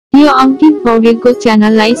यो अंकित पौडेलको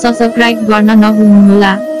च्यानललाई सब्स्क्राइब गर्न नभुल्नुहोला।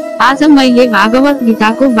 आज मैले भगवद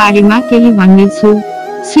गीताको बारेमा केही भन्ने छु।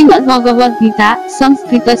 श्रीमद् भगवद गीता,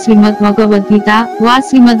 संस्कृत श्रीमद् भगवद गीता वा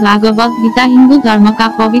श्रीमद् भागवत गीता हिन्दू धर्मका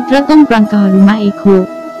पवित्रतम ग्रन्थहरूमा एक हो।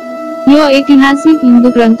 यो ऐतिहासिक हिन्दू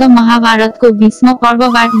ग्रन्थ महाभारतको 20औं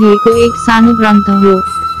पर्वबाट लिएको एक सानो ग्रन्थ हो।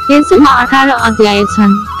 यसमा 18 अध्याय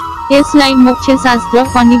छन्। यसलाई मोक्ष शास्त्र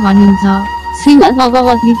पनि भनिन्छ। श्रीमद्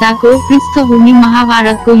भगवद गीताको पृष्ठभूमि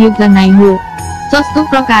महाभारतको युद्ध नै हो। जस्तो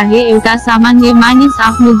प्रकारले एउटा सामान्य मानिस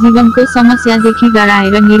आफ्नो जीवनको समस्यादेखि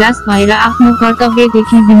डराएर निराश भएर आफ्नो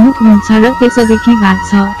कर्तव्यदेखि विमुख हुन्छ र त्यसदेखि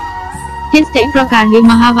भाग्छ। त्यस्तै प्रकारले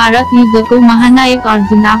महाभारत युद्धको महानायक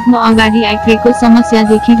अर्जुन आफ्नो अगाडि आइपरेको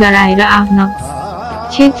समस्यादेखि डराएर आफ्नो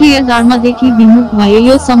क्षेत्रीय धर्मदेखि विमुख भयो।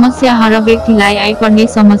 यो समस्या हर व्यक्तिलाई आइपर्ने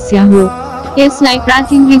समस्या हो। यसलाई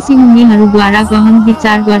प्राचीन ऋषि मुनिहरूद्वारा गहन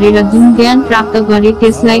विचार गरेर जुन ज्ञान प्राप्त गरे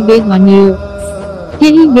त्यसलाई वेद भनियो।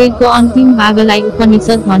 यही वेदको अन्तिम भागलाई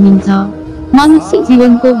उपनिषद भनिन्छ। मनुष्य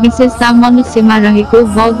जीवनको विशेषता मनुष्यमा रहेको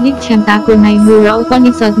बौद्धिक क्षमताको नै हो र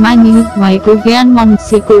उपनिषदमा निहित भएको ज्ञान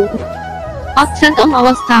मनुष्यको अक्षरतम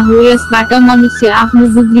अवस्था हो। यसबाट मनुष्य आफ्नो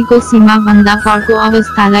बुद्धिको सीमा भन्दा परको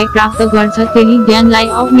अवस्थालाई प्राप्त गर्छ। त्यही ज्ञानलाई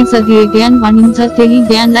औपनिषदीय ज्ञान भनिन्छ। त्यही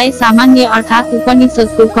ज्ञानलाई सामान्य अर्थात्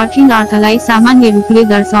उपनिषदको कठिन अर्थलाई सामान्य रूपले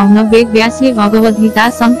दर्शाउन वेद व्यासले भगवद गीता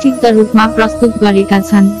संक्षिप्त रूपमा प्रस्तुत गरेका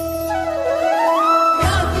छन्।